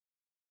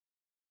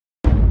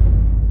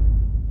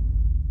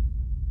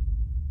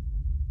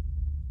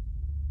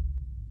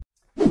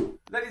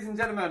Ladies and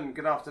gentlemen,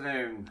 good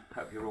afternoon.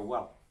 Hope you're all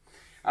well.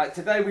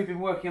 Today we've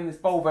been working on this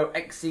Volvo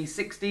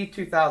XC60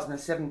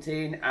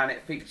 2017 and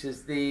it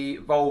features the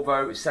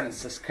Volvo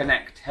Sensus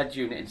Connect head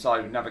unit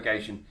inside with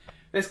navigation.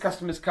 This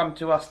customer's come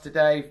to us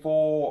today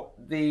for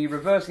the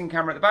reversing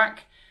camera at the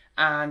back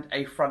and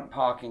a front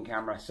parking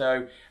camera.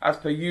 So as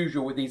per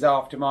usual with these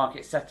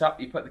aftermarket setup,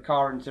 you put the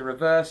car into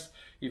reverse,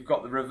 you've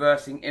got the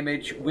reversing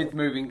image with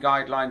moving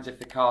guidelines if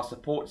the car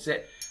supports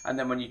it, and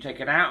then when you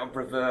take it out of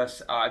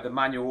reverse, the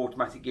manual or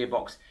automatic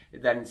gearbox,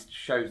 it then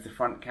shows the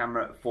front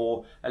camera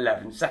for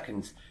 11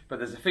 seconds. But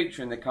there's a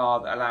feature in the car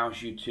that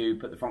allows you to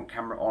put the front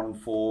camera on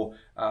for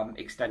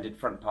extended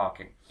front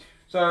parking.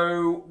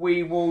 So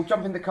we will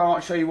jump in the car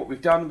and show you what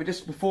we've done, but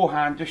just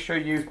beforehand, just show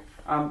you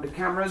the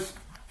cameras.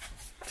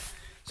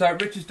 So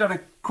Richard's done a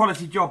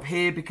quality job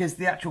here because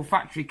the actual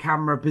factory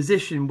camera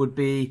position would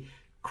be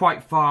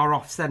quite far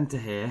off centre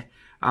here.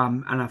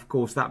 And of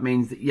course that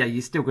means that, yeah,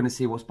 you're still going to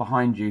see what's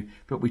behind you,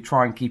 but we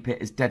try and keep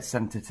it as dead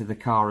centre to the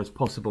car as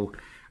possible,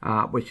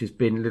 which has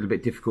been a little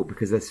bit difficult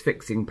because there's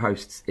fixing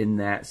posts in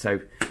there, so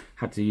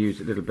had to use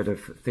a little bit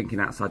of thinking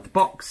outside the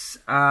box.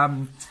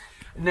 Now,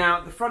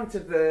 the front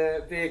of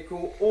the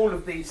vehicle, all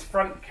of these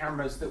front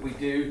cameras that we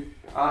do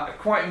are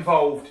quite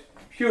involved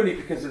purely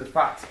because of the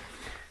fact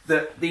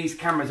that these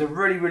cameras are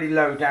really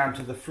low down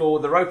to the floor.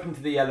 They're open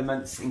to the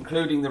elements,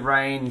 including the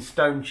rain,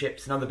 stone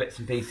chips and other bits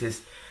and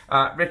pieces.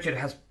 Richard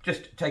has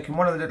just taken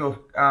one of the little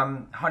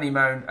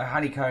honeycomb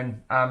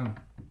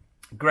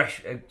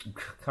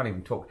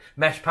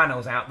mesh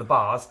panels out the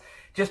bars,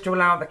 just to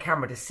allow the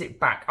camera to sit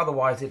back.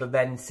 Otherwise it'll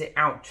then sit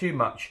out too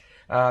much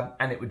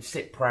and it would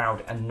sit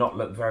proud and not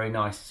look very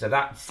nice. So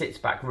that sits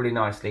back really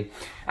nicely.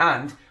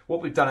 And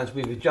what we've done is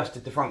we've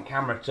adjusted the front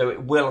camera so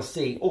it will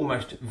see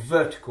almost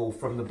vertical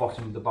from the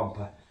bottom of the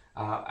bumper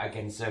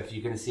again. So if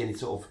you're going to see any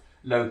sort of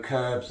low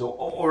curbs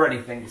or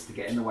anything, just to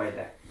get in the way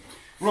there.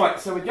 Right,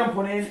 so we jump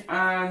on in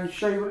and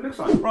show you what it looks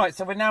like. Right,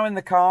 so we're now in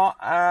the car.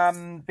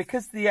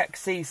 Because the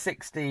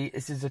XC60,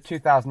 this is a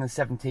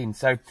 2017,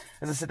 so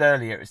as I said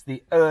earlier, it's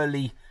the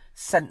early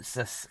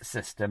Sensus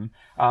system.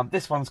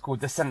 This one's called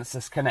the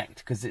Sensus Connect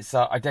because it's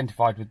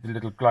identified with the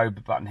little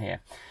globe button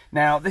here.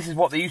 Now, this is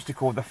what they used to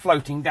call the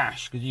floating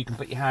dash, because you can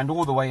put your hand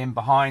all the way in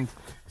behind,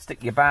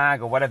 stick your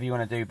bag or whatever you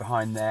want to do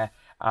behind there,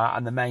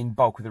 and the main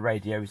bulk of the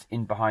radio is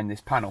in behind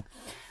this panel.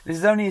 This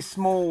is only a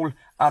small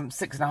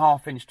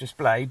 6.5-inch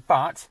display,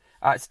 but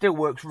it still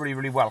works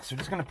really well. So we're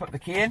just going to put the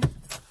key in.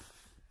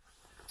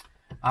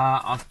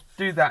 I'll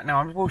do that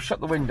now. We'll shut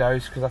the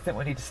windows because I think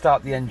we need to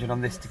start the engine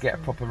on this to get a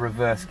proper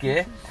reverse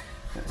gear.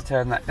 Let's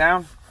turn that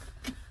down.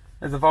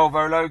 There's the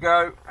Volvo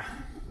logo.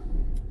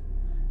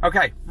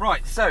 Okay,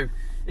 right, so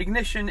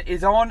ignition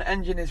is on,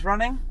 engine is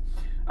running.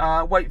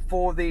 Wait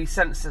for the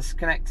Sensus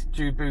Connect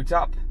to boot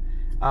up.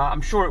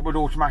 I'm sure it would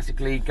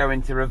automatically go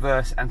into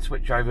reverse and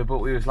switch over, but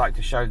we always like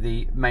to show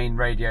the main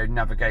radio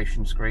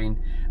navigation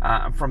screen.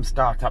 And from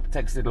startup, it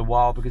takes a little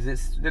while because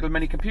it's a little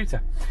mini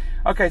computer.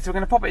 Okay, so we're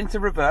going to pop it into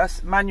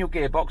reverse, manual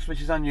gearbox,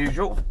 which is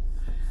unusual.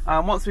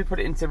 Once we put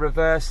it into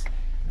reverse,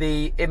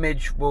 the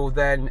image will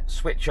then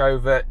switch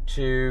over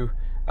to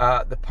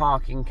the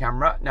parking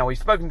camera. Now, we've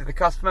spoken to the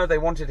customer. They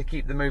wanted to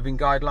keep the moving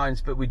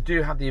guidelines, but we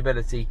do have the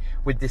ability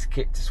with this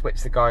kit to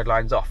switch the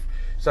guidelines off.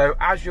 So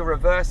as you're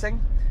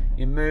reversing,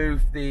 you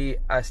move the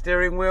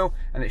steering wheel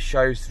and it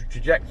shows the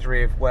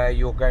trajectory of where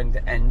you're going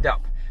to end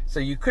up. So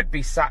you could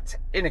be sat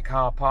in a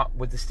car park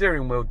with the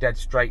steering wheel dead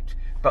straight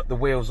but the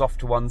wheels off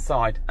to one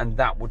side, and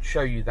that would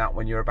show you that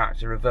when you're about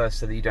to reverse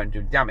so that you don't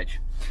do damage.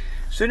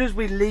 As soon as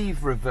we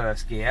leave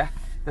reverse gear,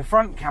 the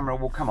front camera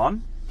will come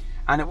on,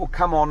 and it will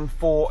come on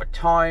for a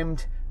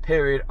timed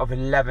period of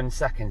 11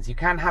 seconds. You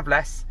can have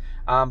less,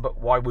 but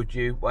why would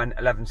you when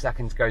 11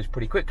 seconds goes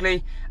pretty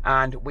quickly?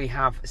 And we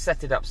have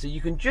set it up so you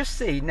can just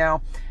see.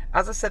 Now,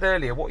 as I said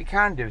earlier, what you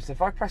can do is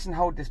if I press and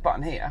hold this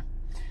button here,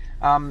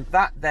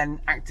 that then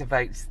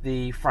activates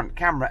the front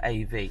camera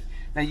AV.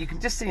 Now you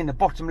can just see in the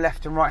bottom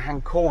left and right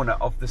hand corner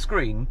of the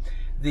screen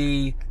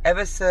the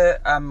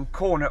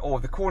corner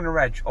or the corner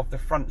edge of the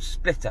front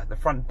splitter, the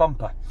front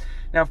bumper.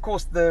 Now of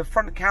course the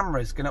front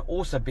camera is going to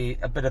also be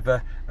a bit of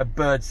a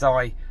bird's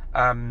eye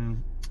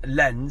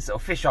lens, or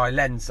fisheye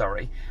lens,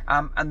 sorry,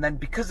 and then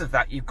because of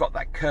that you've got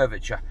that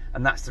curvature,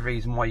 and that's the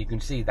reason why you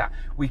can see that.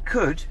 We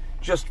could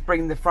just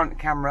bring the front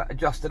camera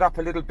adjusted up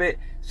a little bit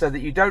so that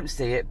you don't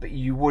see it, but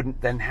you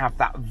wouldn't then have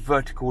that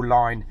vertical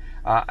line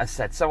as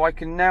said. So I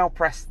can now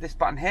press this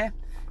button here,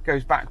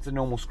 goes back to the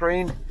normal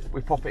screen,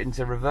 we pop it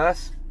into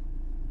reverse.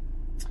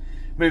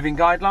 Moving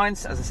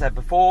guidelines, as I said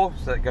before,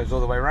 so it goes all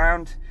the way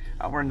around.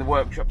 We're in the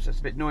workshop, so it's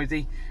a bit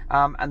noisy.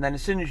 And then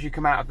as soon as you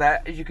come out of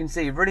there, as you can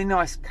see, really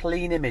nice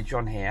clean image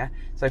on here.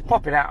 So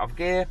pop it out of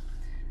gear,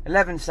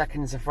 11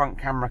 seconds the front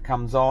camera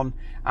comes on,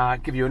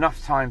 give you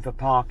enough time for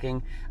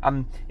parking.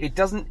 It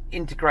doesn't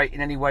integrate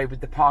in any way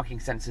with the parking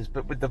sensors,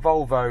 but with the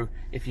Volvo,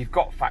 if you've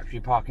got factory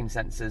parking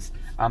sensors,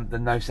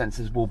 then those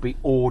sensors will be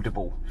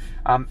audible.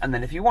 And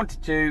then if you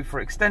wanted to, for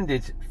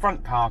extended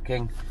front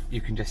parking,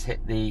 you can just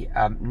hit the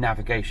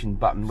navigation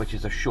button, which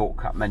is a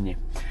shortcut menu.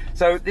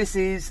 So this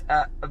is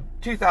a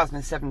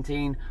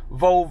 2017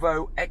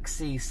 Volvo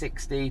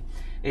XC60.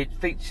 It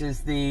features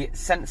the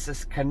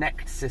Sensus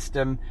Connect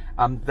system,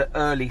 the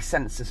early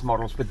Sensus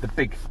models with the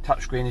big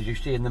touchscreen as you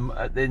see in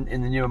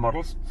the newer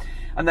models.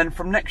 And then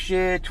from next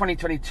year,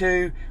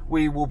 2022,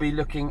 we will be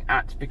looking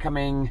at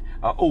becoming,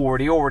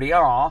 already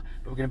are,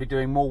 but we're going to be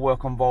doing more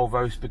work on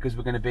Volvos because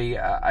we're going to be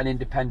an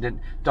independent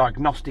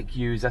diagnostic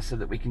user so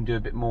that we can do a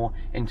bit more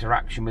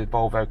interaction with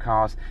Volvo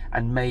cars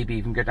and maybe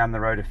even go down the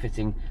road of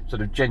fitting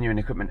sort of genuine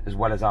equipment as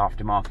well as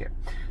aftermarket.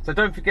 So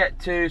don't forget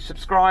to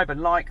subscribe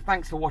and like.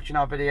 Thanks for watching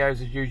our videos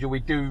as usual. We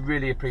do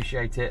really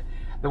appreciate it.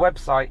 The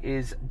website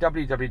is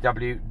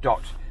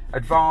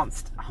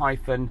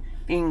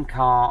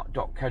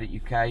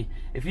www.advanced-incar.co.uk.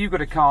 If you've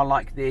got a car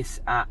like this,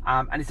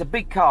 and it's a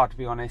big car to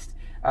be honest,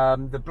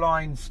 the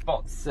blind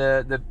spots,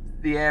 the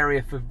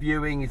area for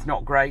viewing is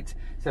not great.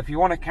 So if you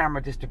want a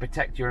camera just to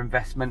protect your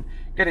investment,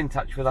 get in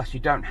touch with us. You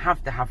don't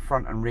have to have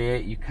front and rear,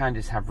 you can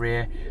just have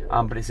rear,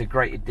 but it's a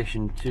great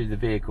addition to the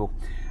vehicle.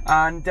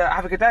 And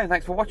have a good day and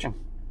thanks for watching.